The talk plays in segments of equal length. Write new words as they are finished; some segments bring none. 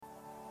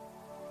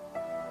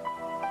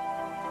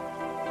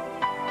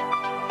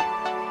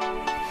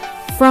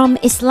From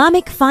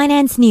Islamic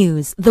Finance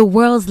News, the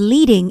world's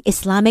leading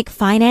Islamic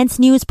finance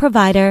news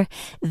provider,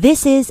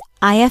 this is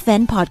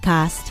IFN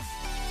Podcast.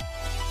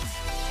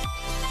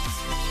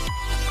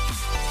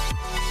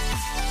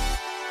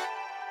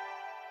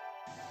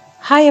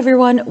 Hi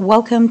everyone,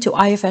 welcome to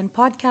IFN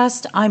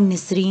Podcast. I'm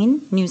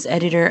Nisreen, news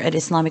editor at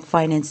Islamic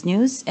Finance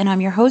News, and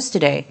I'm your host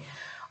today.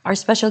 Our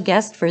special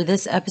guest for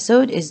this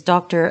episode is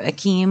Dr.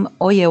 Akeem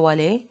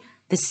Oyewale,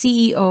 the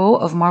CEO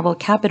of Marble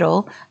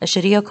Capital, a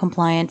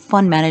Sharia-compliant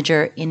fund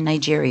manager in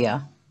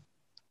Nigeria.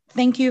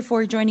 Thank you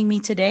for joining me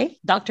today,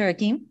 Dr.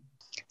 Akeem.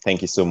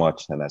 Thank you so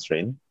much,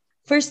 Nasreen.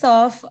 First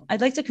off, I'd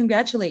like to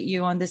congratulate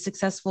you on the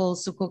successful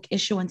Sukuk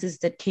issuances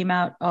that came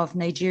out of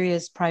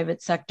Nigeria's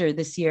private sector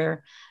this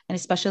year, and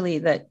especially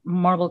that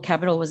Marble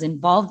Capital was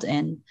involved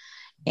in.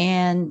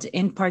 And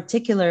in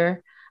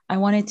particular, I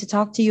wanted to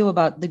talk to you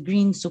about the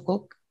Green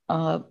Sukuk,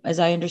 as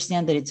I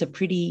understand that it's a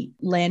pretty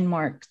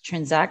landmark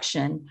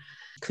transaction.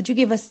 Could you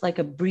give us like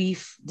a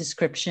brief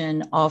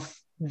description of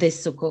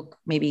this Sukuk?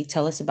 Maybe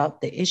tell us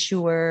about the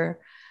issuer,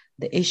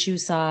 the issue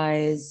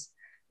size,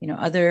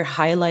 other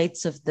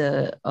highlights of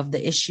the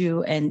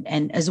issue,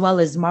 and as well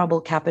as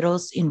Marble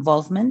Capital's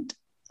involvement.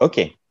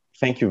 Okay,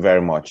 thank you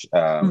very much.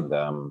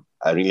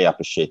 I really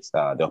appreciate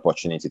the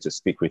opportunity to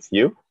speak with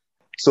you.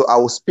 So I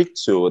will speak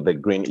to the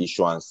green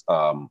issuance,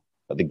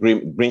 the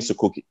green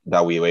Sukuk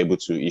that we were able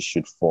to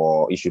issue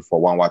for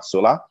 1 Watt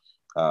Solar,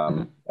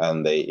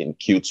 and in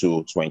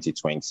Q2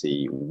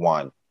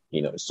 2021.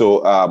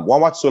 So 1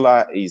 Watt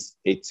Solar is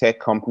a tech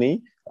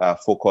company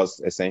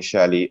focused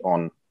essentially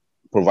on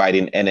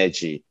providing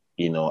energy,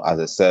 as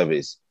a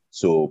service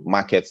to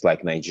markets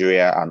like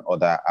Nigeria and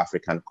other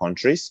African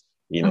countries,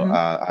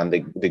 and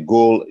the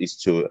goal is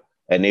to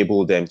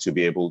enable them to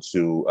be able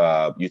to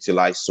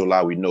utilize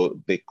solar. We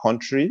know the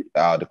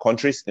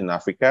countries in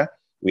Africa,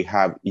 we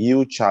have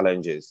huge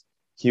challenges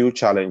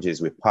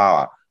with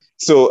power.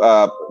 So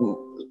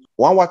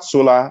 1 Watt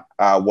Solar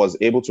was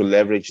able to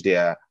leverage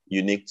their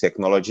unique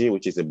technology,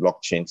 which is a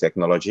blockchain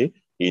technology,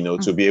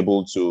 to be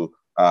able to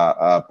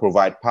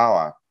provide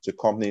power to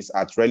companies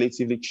at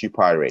relatively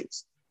cheaper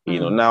rates.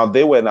 Now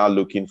they were now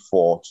looking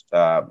for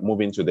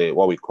moving to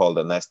what we call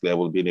the next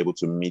level, being able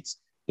to meet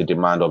the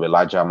demand of a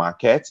larger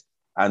market,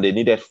 and they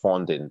needed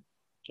funding.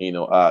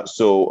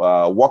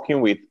 So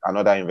working with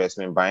another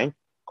investment bank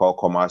called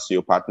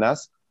Commercio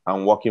Partners,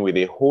 and working with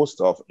a host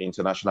of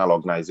international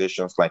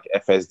organizations like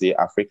FSD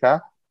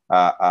Africa,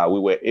 we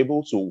were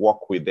able to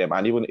work with them,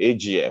 and even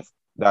AGF,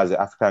 that's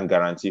the African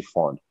Guarantee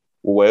Fund.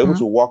 We were able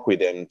to work with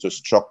them to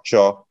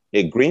structure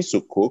a green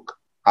sukuk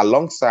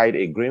alongside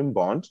a green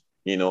bond,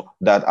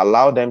 that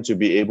allowed them to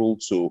be able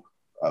to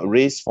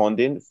raise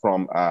funding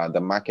from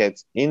the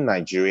market in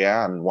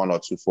Nigeria and one or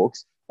two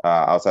folks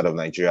outside of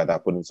Nigeria that are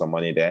putting some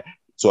money there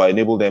to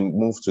enable them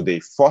move to the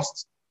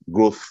first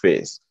growth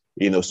phase.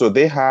 So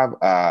they have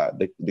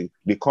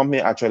the company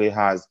actually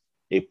has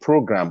a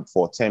program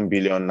for 10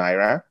 billion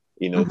naira,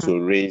 to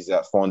raise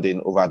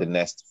funding over the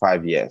next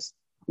 5 years.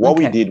 What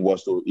we did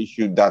was to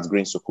issue that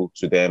green sukuk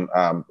to them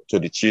to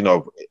the tune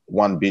of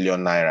 1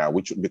 billion naira,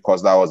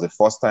 because that was the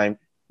first time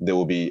they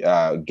will be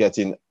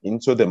getting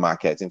into the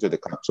market, into the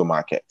capital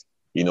market,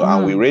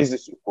 and we raised the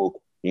sukuk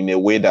in a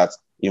way that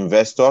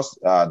investors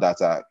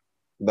that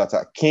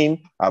are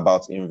keen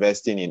about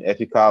investing in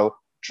ethical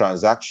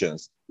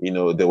transactions, they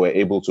were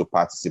able to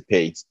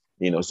participate.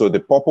 So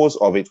the purpose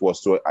of it was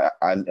to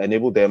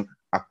enable them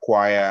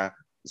acquire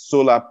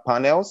solar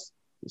panels,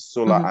 and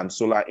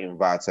solar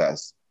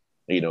inverters.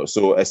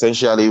 So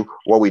essentially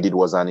what we did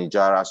was an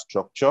Ijara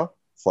structure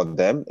for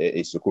them,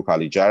 a Sukuk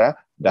al-Ijara,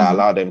 that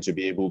allowed them to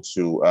be able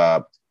to,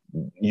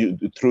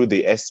 through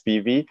the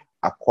SPV,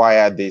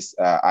 acquire these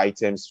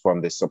items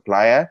from the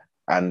supplier.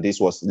 And this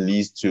was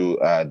leased to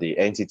the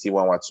entity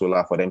 1 Watt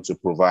Solar for them to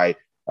provide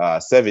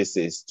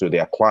services to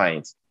their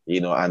clients,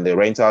 and the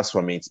rentals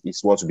from it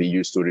is what will be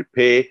used to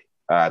repay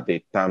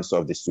the terms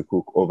of the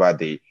Sukuk over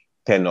the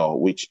tenure,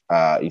 which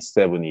is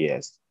 7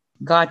 years.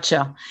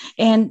 Gotcha.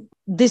 And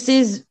this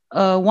is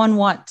 1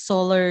 Watt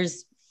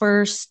Solar's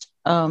first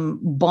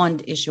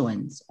bond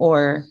issuance,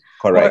 or?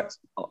 Correct.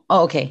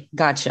 Okay,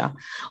 gotcha.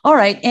 All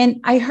right.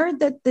 And I heard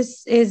that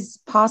this is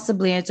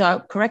possibly, and so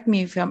correct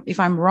me if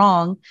I'm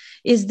wrong,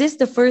 is this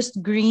the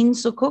first green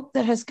sukuk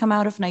that has come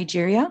out of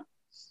Nigeria?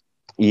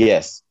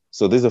 Yes.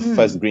 So this is the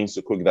first green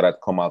sukuk that had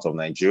come out of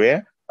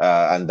Nigeria,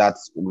 and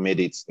that's made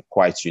it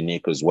quite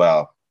unique as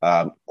well.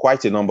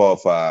 Quite a number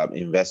of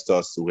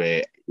investors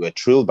were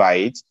thrilled by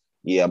it.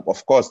 Yeah,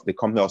 of course, the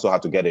company also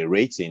had to get a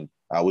rating,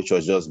 which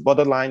was just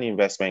borderline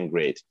investment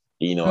grade.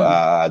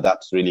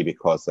 That's really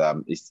because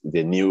it's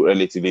the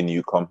relatively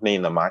new company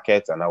in the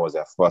market, and that was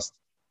their first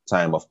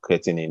time of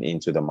getting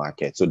into the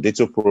market. So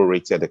Ditto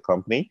rated the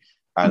company,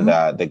 and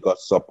they got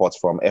support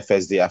from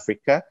FSD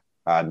Africa,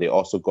 and they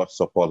also got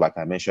support, like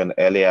I mentioned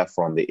earlier,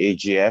 from the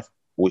AGF,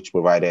 which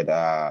provided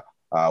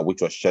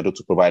which was scheduled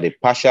to provide a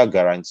partial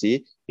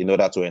guarantee in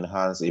order to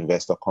enhance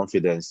investor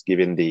confidence,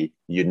 given the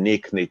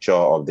unique nature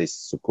of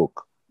this sukuk,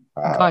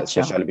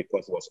 especially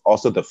because it was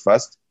also the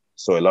first.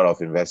 So a lot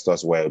of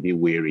investors were a bit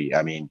wary.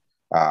 I mean,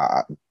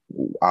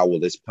 how will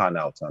this pan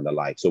out and the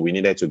like. So we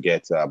needed to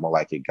get more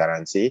like a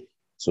guarantee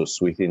to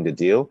sweeten the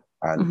deal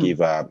and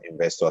give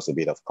investors a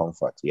bit of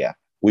comfort. Yeah.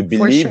 We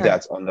believe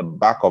that on the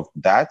back of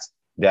that,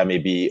 there may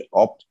be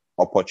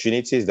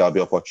opportunities. There'll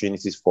be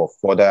opportunities for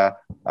further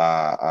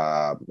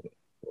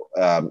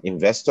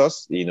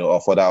investors,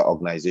 or further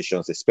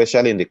organizations,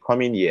 especially in the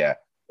coming year,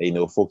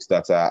 folks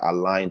that are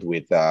aligned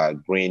with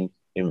green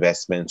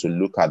investment to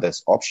look at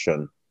this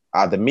option.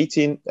 At the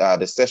meeting,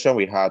 the session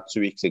we had 2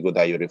 weeks ago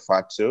that you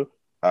referred to,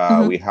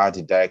 we had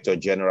the Director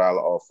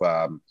General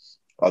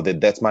of the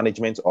Debt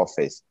Management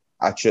Office.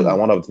 Actually, and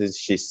one of the things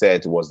she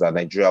said was that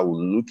Nigeria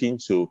will look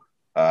into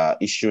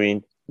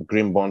issuing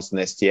green bonds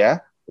next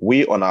year.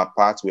 We, on our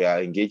part, we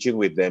are engaging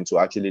with them to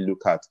actually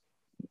look at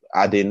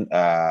adding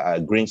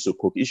green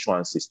sukuk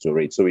issuances to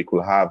it. So we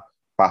could have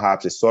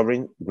perhaps a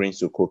sovereign green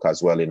sukuk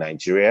as well in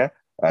Nigeria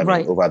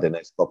over the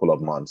next couple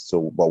of months.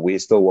 So, but we're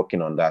still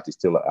working on that. It's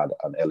still at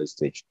an early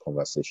stage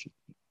conversation.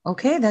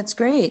 Okay, that's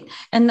great.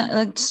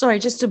 And sorry,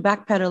 just to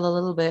backpedal a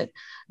little bit,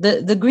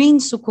 the green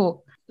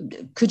sukuk,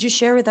 could you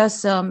share with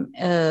us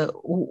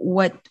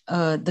what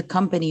the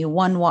company,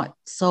 1Watt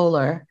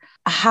Solar,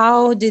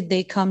 how did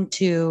they come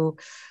to,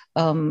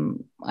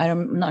 I'm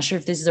not sure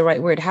if this is the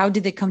right word, how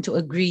did they come to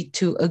agree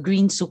to a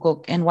green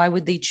sukuk, and why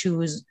would they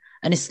choose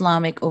an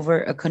Islamic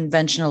over a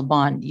conventional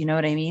bond? You know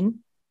what I mean?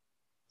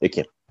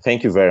 Okay,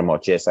 thank you very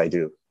much. Yes, I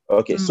do.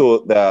 Okay, so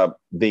the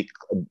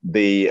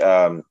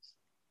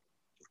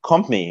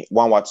company,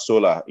 1Watt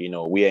Solar,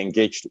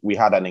 we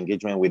had an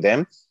engagement with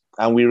them.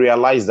 And we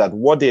realized that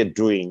what they're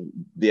doing,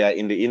 they are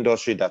in the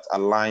industry that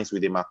aligns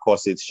with the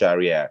Maqasid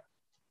Sharia.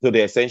 So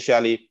they're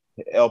essentially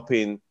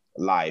helping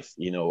life,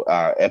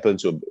 helping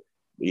to,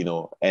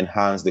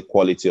 enhance the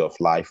quality of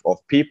life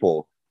of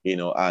people,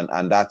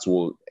 and that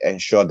will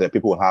ensure that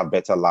people have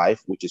better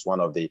life, which is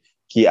one of the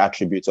key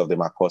attributes of the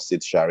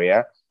Maqasid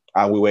Sharia.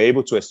 And we were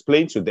able to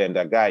explain to them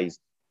that, guys,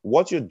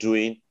 what you're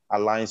doing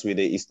aligns with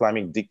the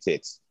Islamic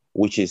dictates,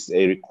 which is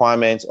a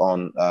requirement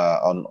on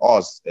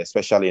us,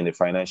 especially in the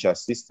financial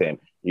system,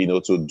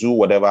 to do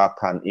whatever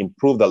can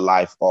improve the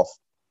life of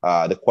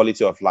the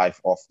quality of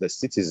life of the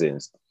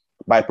citizens.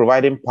 By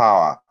providing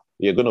power,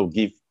 you're going to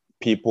give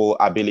people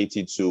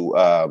ability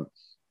to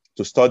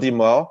study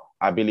more,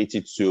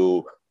 ability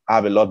to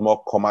have a lot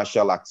more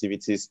commercial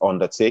activities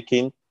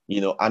undertaking,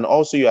 and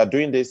also you are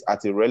doing this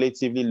at a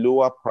relatively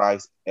lower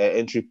price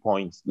entry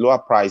point.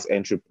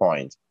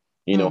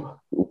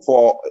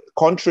 For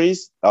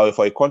countries,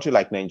 for a country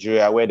like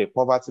Nigeria, where the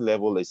poverty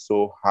level is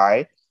so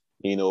high,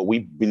 we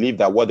believe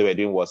that what they were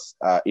doing was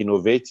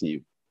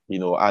innovative,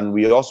 and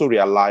we also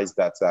realized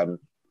that,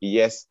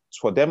 yes,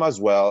 for them as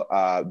well,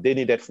 they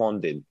needed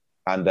funding.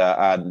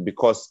 And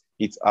because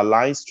it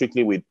aligns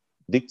strictly with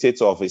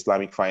dictates of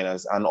Islamic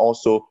finance, and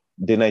also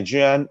the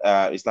Nigerian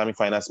Islamic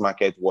finance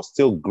market was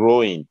still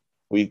growing.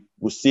 We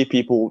see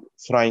people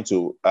trying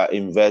to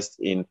invest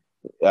in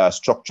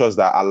structures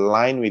that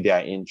align with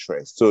their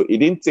interests. So it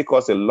didn't take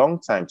us a long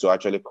time to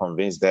actually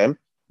convince them.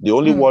 The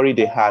only worry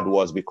they had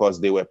was because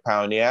they were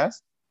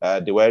pioneers.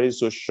 They weren't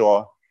so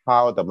sure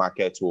how the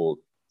market will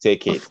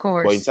take it. Of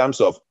course. But in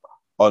terms of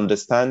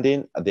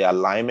understanding the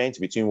alignment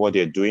between what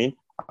they're doing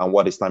and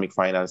what Islamic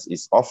finance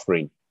is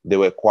offering, they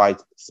were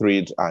quite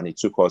thrilled, and it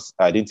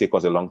didn't take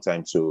us a long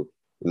time to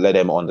let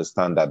them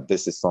understand that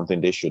this is something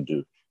they should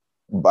do.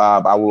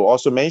 I will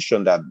also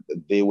mention that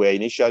they were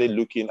initially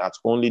looking at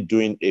only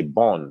doing a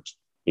bond,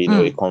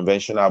 a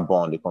conventional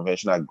bond, a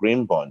conventional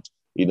green bond.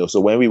 So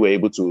when we were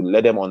able to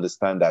let them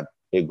understand that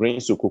a green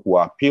sukuk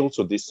will appeal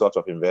to this sort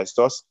of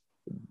investors,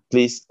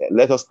 please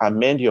let us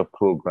amend your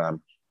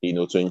program,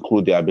 to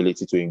include the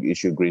ability to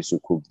issue green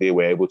sukuk. They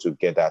were able to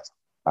get that,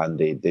 and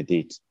they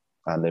did.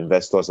 And the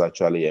investors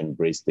actually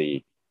embraced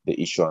the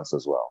issuance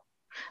as well.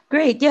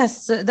 Great.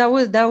 Yes, that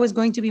was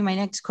going to be my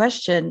next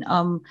question.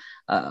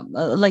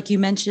 Like you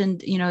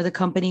mentioned, the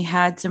company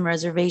had some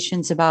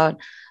reservations about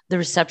the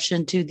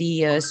reception to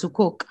the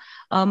sukuk.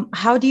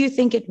 How do you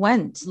think it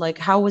went? Like,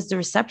 how was the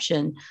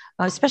reception,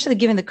 especially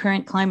given the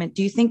current climate?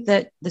 Do you think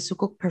that the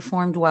sukuk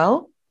performed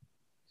well?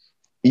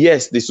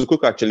 Yes, the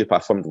sukuk actually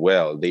performed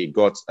well. They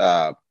got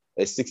a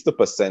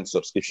 60%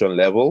 subscription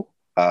level,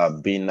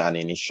 being an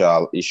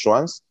initial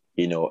issuance.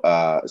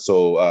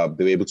 So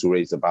they were able to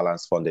raise the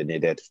balance fund they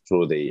needed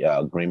through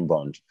the green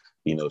bond.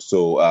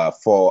 So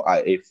for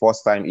a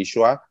first-time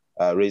issuer,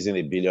 raising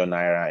 ₦1 billion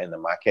in the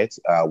market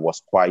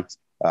was quite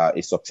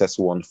a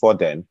successful one for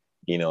them.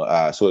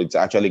 So it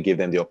actually gave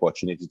them the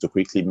opportunity to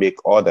quickly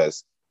make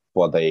orders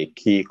for the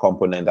key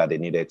component that they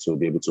needed to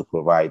be able to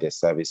provide a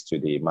service to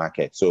the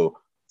market. So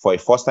for a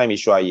first-time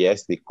issuer,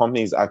 yes, the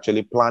company is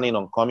actually planning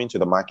on coming to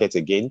the market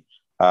again,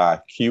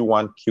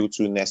 Q1,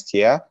 Q2 next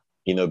year.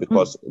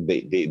 Because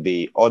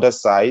the order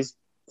size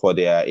for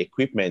their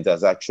equipment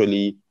has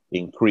actually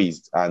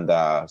increased. And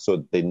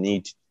so they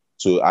need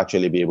to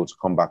actually be able to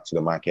come back to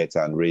the market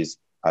and raise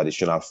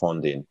additional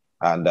funding.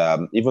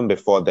 And even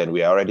before then,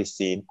 we are already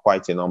seeing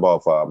quite a number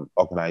of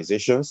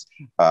organizations,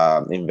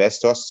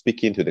 investors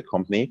speaking to the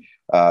company,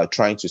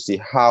 trying to see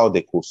how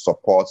they could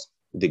support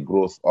the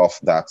growth of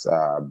that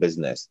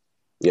business.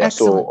 Yeah.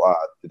 Excellent. So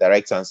the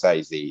direct answer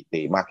is the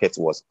market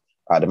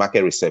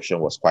reception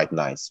was quite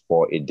nice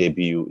for a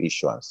debut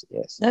issuance.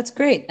 Yes. That's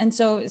great. And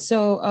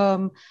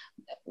so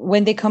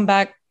when they come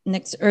back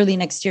early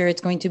next year,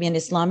 it's going to be an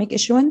Islamic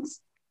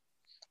issuance.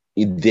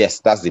 Yes,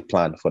 that's the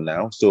plan for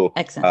now. So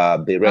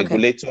Excellent. the Okay.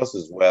 regulators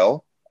as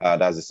well,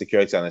 that's the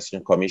Security and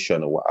Exchange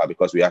Commission,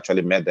 because we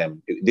actually met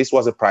them. This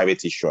was a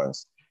private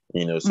issuance,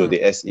 so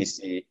the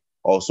SEC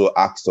also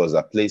asked us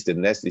that place the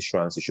next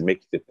issuance, you should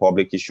make it a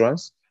public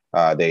issuance.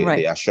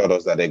 They assured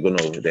us that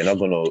they're not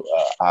gonna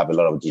have a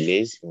lot of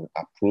delays in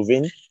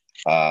approving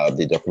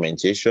the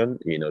documentation.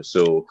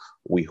 So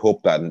we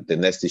hope that the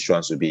next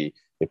issuance will be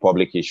a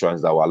public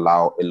issuance that will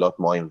allow a lot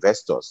more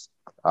investors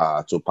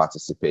to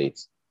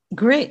participate.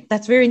 Great.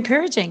 That's very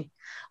encouraging.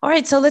 All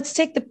right, so let's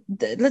take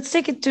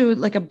it to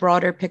like a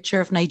broader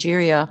picture of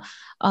Nigeria.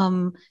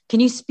 Can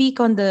you speak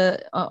on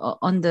the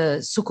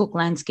Sukuk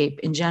landscape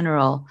in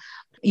general?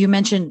 You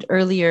mentioned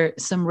earlier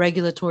some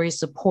regulatory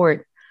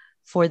support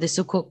for the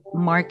Sukuk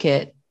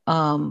market.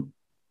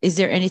 Is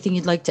there anything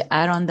you'd like to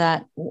add on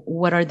that?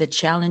 What are the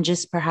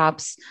challenges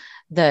perhaps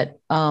that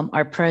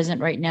are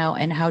present right now,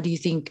 and how do you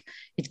think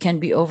it can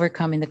be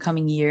overcome in the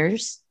coming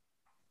years?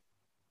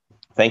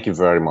 Thank you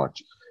very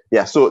much.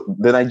 Yeah, so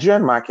the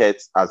Nigerian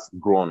market has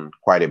grown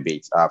quite a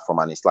bit from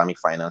an Islamic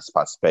finance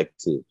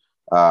perspective.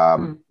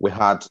 We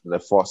had the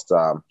first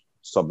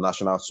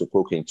subnational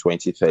sukuk in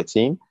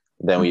 2013.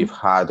 Then we've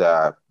had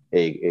a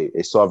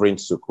sovereign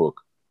sukuk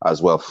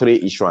as well.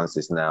 3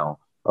 issuances now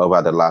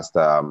over the last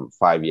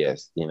 5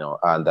 years.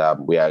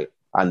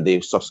 And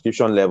the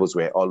subscription levels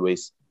were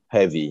always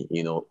heavy.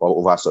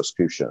 Over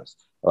subscriptions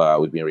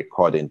we've been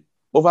recording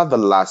over the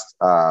last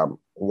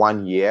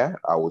 1 year.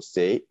 I would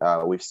say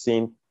we've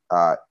seen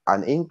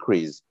an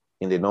increase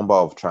in the number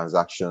of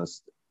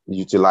transactions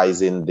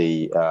utilizing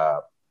the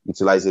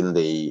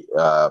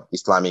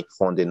Islamic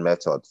funding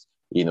methods,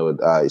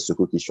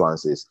 sukuk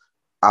issuances.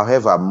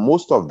 However,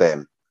 most of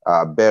them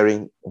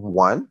bearing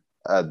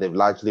they've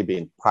largely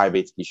been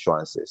private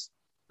issuances.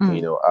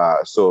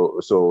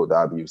 So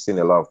that you've seen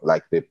a lot of,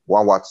 like, the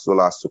 1 watt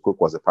solar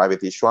sukuk was a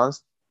private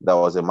issuance. There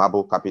was a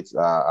Marble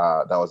Capital,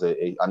 that was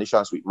an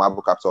issuance with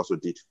Marble Capital also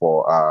did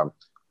for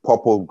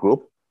Purple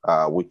Group,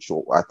 which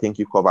I think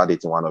you covered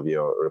it in one of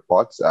your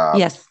reports.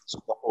 Yes. So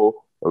Purple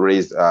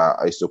raised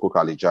a sukuk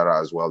Alijara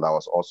as well that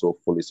was also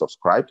fully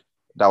subscribed.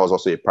 That was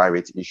also a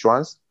private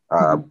issuance.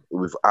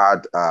 We've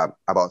had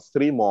about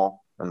 3 more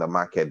on the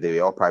market. They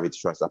were all private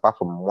issuance, apart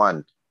from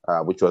one,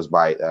 which was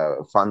by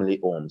family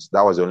homes.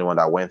 That was the only one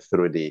that went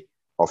through the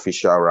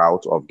official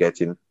route of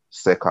getting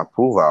SEC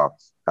approval.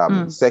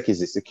 SEC is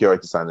the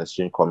Securities and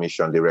Exchange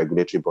Commission, the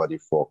regulatory body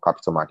for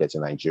capital markets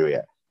in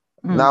Nigeria.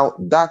 Now,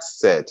 that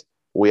said,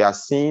 we are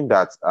seeing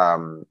that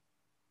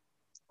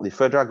the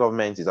federal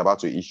government is about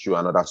to issue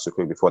another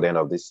sukuk before the end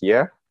of this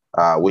year,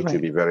 which will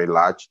be very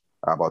large,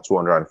 about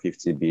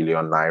 250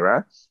 billion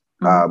naira.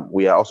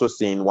 We are also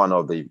seeing one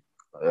of the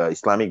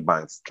Islamic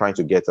banks trying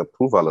to get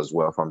approval as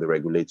well from the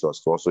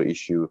regulators to also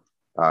issue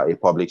a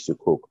public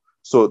sukuk.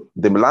 So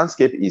the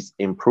landscape is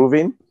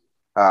improving.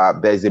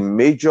 There's a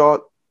major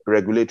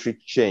regulatory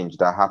change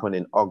that happened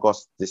in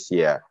August this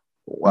year,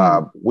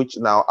 which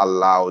now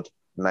allowed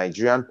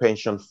Nigerian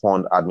pension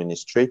fund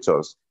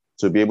administrators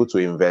to be able to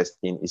invest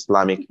in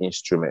Islamic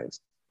instruments.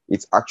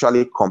 It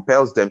actually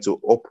compels them to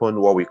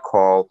open what we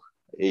call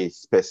a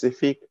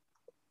specific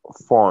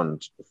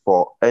fund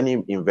for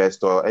any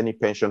investor, any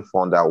pension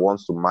fund that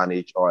wants to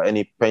manage, or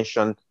any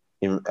pension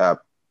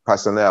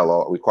personnel,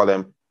 or we call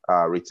them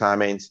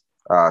retirement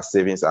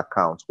savings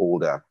account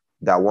holder,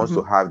 that wants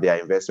to have their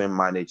investment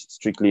managed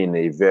strictly in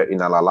a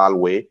halal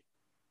way,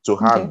 to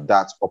have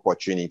that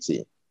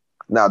opportunity.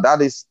 Now,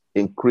 that is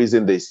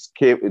increasing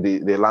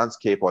the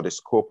landscape or the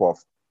scope of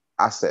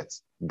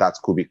assets that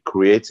could be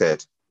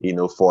created,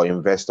 for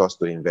investors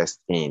to invest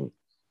in.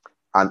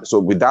 And so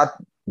with that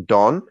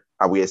done,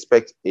 we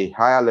expect a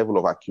higher level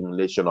of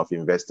accumulation of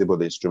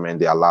investable instrument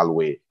the halal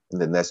way in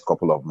the next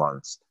couple of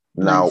months.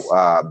 Nice.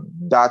 Now,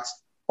 that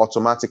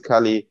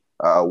automatically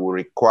will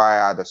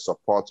require the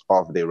support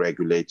of the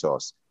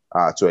regulators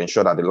to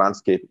ensure that the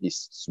landscape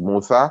is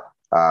smoother.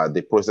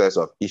 The process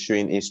of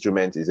issuing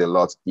instruments is a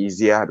lot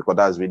easier, because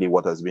that's really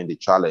what has been the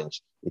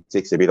challenge. It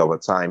takes a bit of a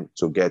time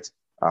to get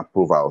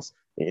approvals.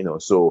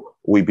 So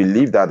we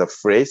believe that the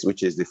phrase,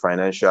 which is the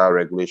Financial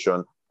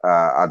Regulation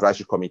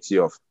Advisory Committee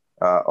of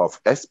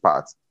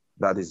experts,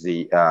 that is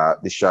the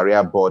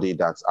Sharia body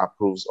that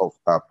approves of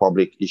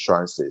public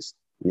issuances.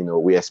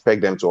 We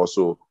expect them to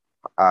also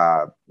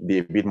be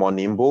a bit more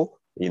nimble,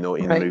 in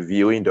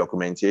reviewing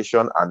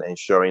documentation and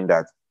ensuring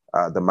that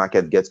the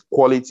market gets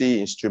quality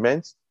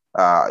instruments,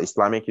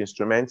 Islamic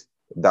instruments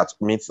that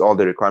meets all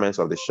the requirements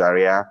of the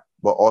Sharia,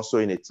 but also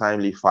in a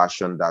timely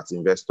fashion that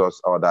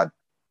investors or that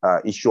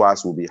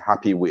issuers will be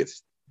happy with.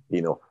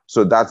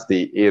 So that's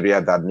the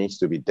area that needs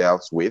to be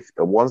dealt with.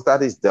 Once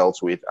that is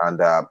dealt with, and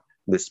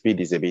the speed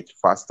is a bit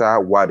faster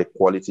while the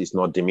quality is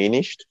not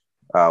diminished,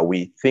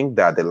 we think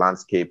that the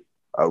landscape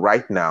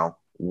right now,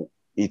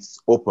 it's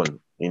open,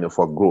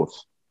 for growth.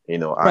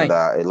 And Right.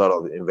 a lot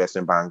of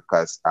investment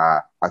bankers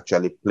are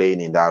actually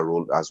playing in that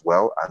role as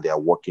well, and they are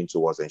working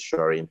towards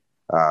ensuring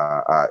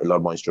a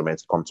lot more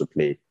instruments come to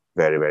play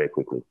very, very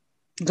quickly.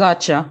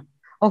 Gotcha.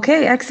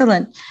 Okay,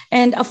 excellent.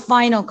 And a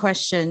final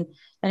question,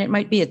 and it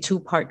might be a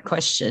two-part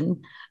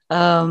question.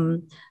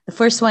 The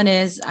first one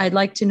is, I'd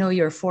like to know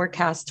your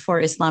forecast for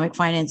Islamic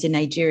finance in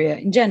Nigeria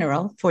in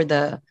general for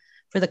the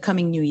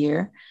coming new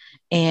year.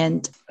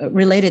 And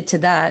related to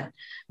that,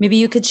 maybe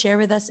you could share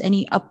with us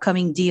any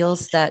upcoming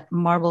deals that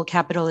Marble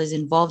Capital is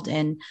involved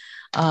in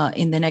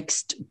the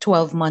next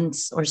 12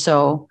 months or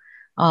so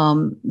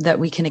that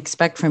we can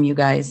expect from you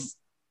guys.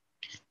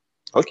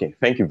 Okay,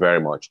 thank you very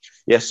much.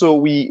 Yeah, so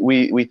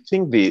we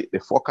think the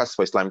forecast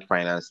for Islamic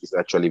finance is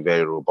actually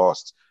very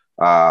robust.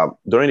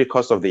 During the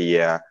course of the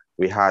year,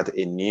 we had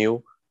a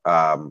new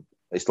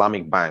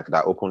Islamic bank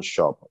that opened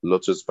shop,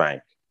 Lotus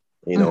Bank.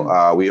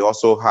 We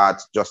also had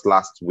just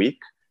last week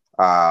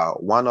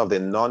one of the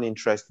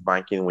non-interest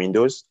banking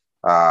windows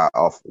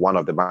of one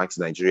of the banks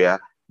in Nigeria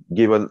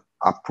given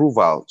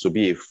approval to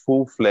be a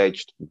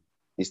full-fledged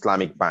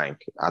Islamic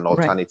bank, an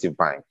alternative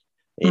bank.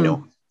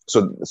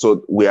 So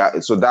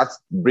that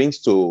brings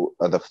to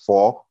the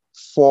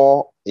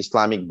four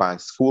Islamic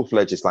banks,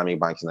 full-fledged Islamic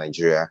banks in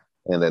Nigeria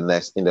in the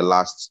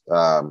last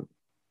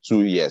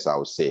 2 years, I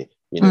would say.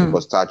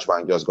 Because Taj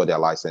Bank just got their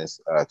license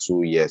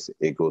 2 years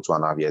ago,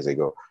 2.5 years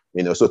ago.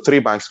 So 3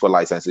 banks got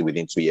licenses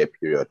within 2-year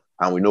period,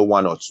 and we know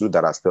 1 or 2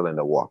 that are still in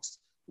the works.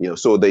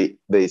 So the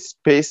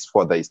space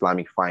for the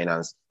Islamic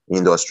finance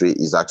industry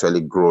is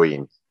actually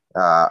growing.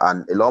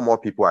 And a lot more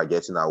people are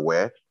getting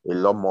aware. A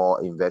lot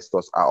more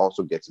investors are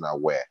also getting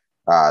aware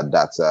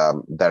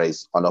that there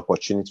is an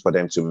opportunity for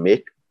them to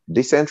make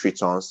decent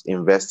returns,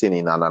 investing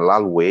in an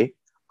halal way,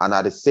 and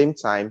at the same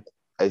time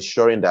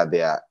ensuring that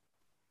their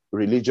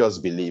religious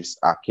beliefs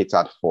are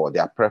catered for,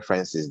 their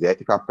preferences, their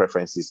ethical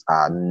preferences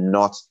are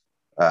not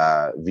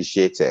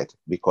vitiated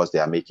because they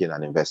are making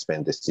an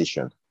investment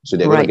decision. So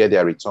they're going to get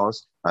their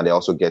returns, and they're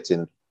also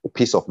getting a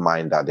peace of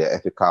mind that their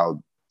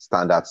ethical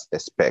standards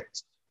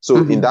expect. So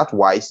in that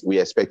wise, we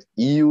expect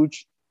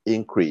huge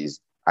increase.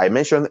 I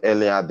mentioned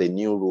earlier the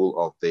new rule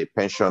of the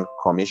Pension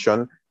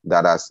Commission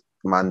that has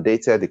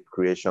mandated the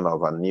creation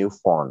of a new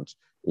fund,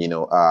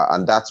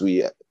 and that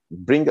we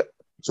bring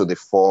to the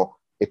fore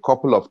a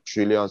couple of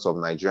trillions of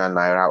Nigerian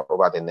naira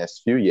over the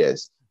next few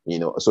years.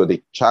 So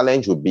the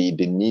challenge would be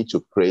the need to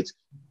create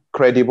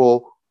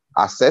credible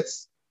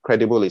assets,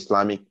 credible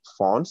Islamic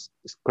funds,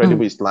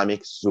 credible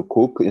Islamic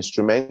sukuk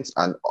instruments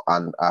and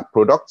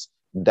products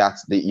that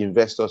the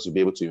investors will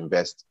be able to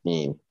invest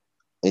in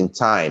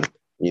time,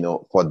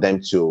 for them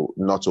to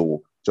not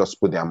to just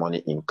put their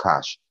money in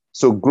cash.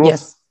 So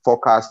growth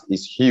forecast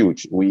is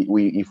huge.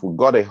 If we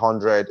got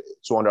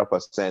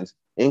 100-200%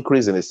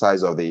 increase in the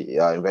size of the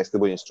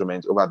investable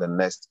instruments over the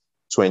next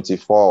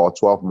 24 or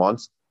 12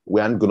 months,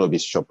 we aren't going to be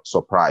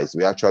surprised.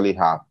 We actually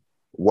have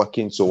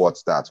working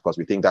towards that because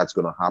we think that's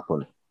going to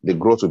happen. The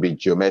growth will be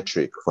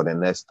geometric for the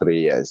next 3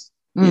 years.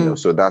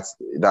 So that's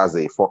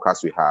the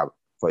forecast we have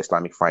for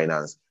Islamic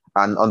finance.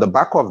 And on the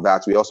back of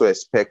that, we also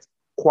expect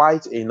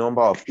quite a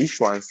number of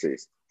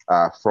issuances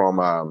from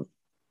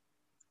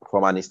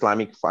an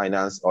Islamic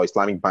finance or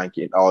Islamic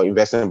banking or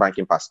investment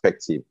banking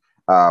perspective.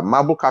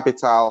 Marble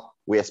Capital,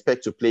 we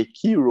expect to play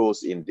key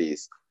roles in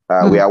this.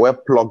 We are well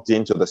plugged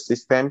into the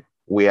system.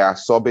 We are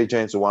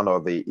sub-agent to one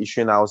of the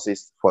issuing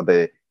houses for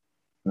the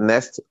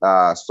next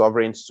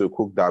sovereign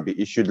sukuk that will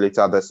be issued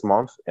later this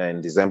month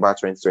in December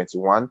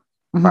 2021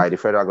 by the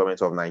federal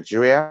government of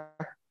Nigeria.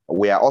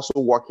 We are also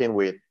working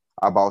with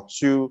about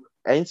 2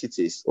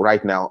 entities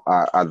right now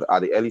at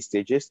the early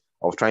stages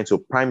of trying to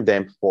prime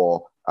them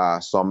for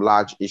some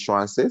large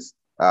issuances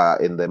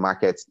in the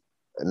market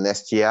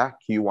next year,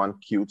 Q1,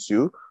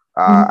 Q2.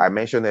 I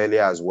mentioned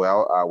earlier as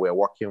well, we're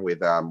working with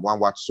One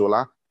Watt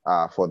Solar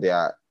for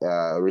their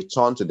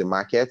return to the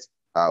market,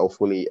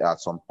 hopefully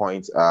at some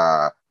point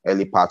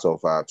early part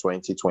of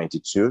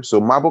 2022. So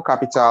Marble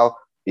Capital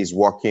is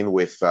working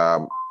with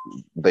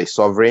the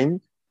sovereign.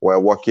 We're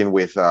working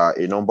with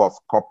a number of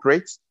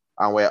corporates,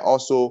 and we're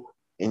also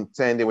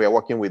we're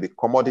working with the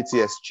commodity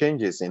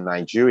exchanges in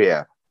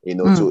Nigeria,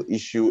 to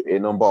issue a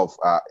number of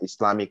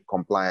Islamic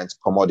compliant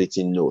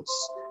commodity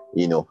notes,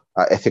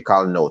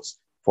 ethical notes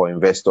for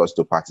investors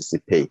to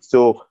participate.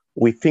 So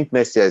we think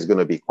next year is going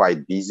to be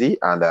quite busy,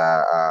 and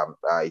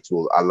it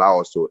will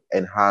allow us to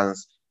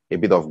enhance a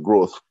bit of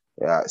growth,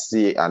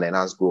 see an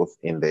enhanced growth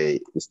in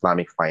the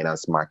Islamic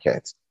finance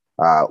market.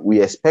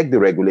 We expect the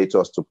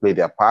regulators to play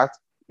their part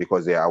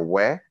because they are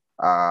aware.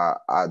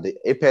 The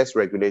apex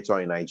regulator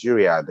in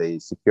Nigeria, the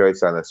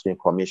Securities and Exchange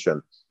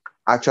Commission,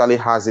 actually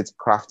has it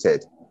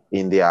crafted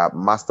in their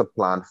master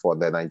plan for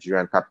the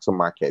Nigerian capital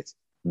market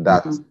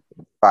that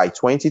by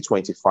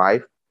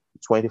 2025,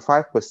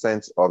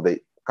 25% of the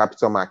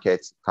capital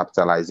market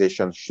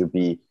capitalization should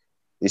be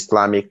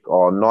Islamic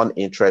or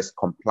non-interest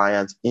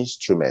compliant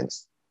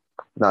instruments.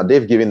 Now,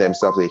 they've given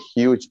themselves a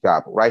huge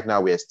gap. Right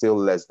now, we are still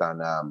less than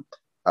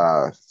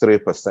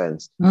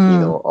 3%,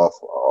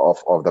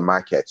 of the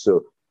market.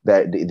 So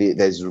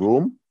there's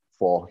room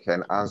for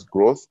enhanced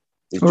growth,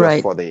 It's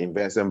just for the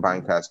investment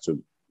bankers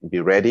to be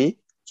ready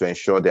to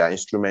ensure their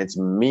instruments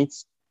meet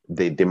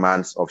the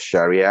demands of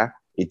Sharia.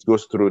 It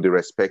goes through the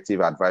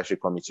respective advisory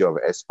committee of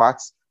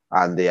experts,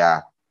 and they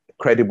are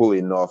credible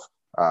enough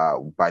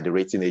by the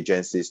rating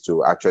agencies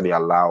to actually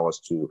allow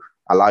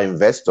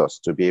investors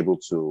to be able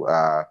to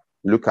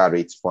look at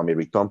it from a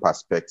return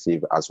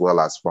perspective as well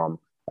as from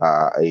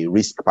a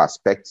risk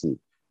perspective,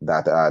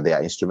 that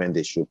their instrument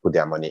they should put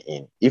their money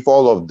in. If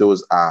all of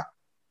those are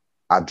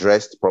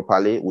addressed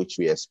properly, which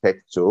we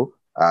expect to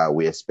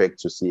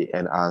see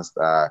enhanced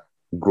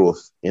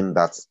growth in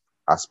that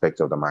aspect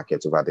of the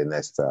market over the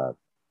next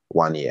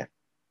 1 year.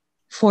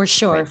 For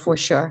sure.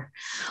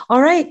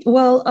 All right.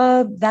 Well,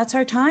 that's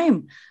our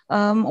time.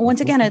 Once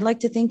again, I'd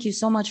like to thank you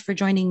so much for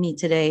joining me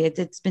today.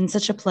 It's been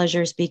such a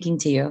pleasure speaking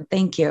to you.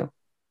 Thank you.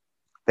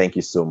 Thank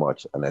you so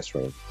much,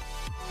 Nesreen.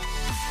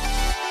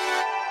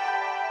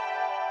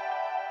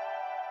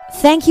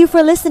 Thank you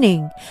for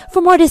listening.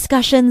 For more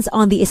discussions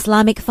on the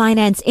Islamic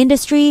finance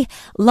industry,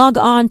 log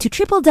on to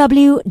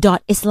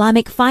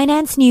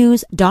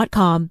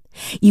www.islamicfinancenews.com.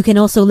 You can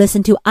also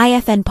listen to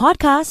IFN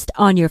Podcast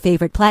on your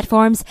favorite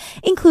platforms,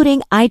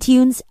 including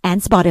iTunes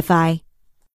and Spotify.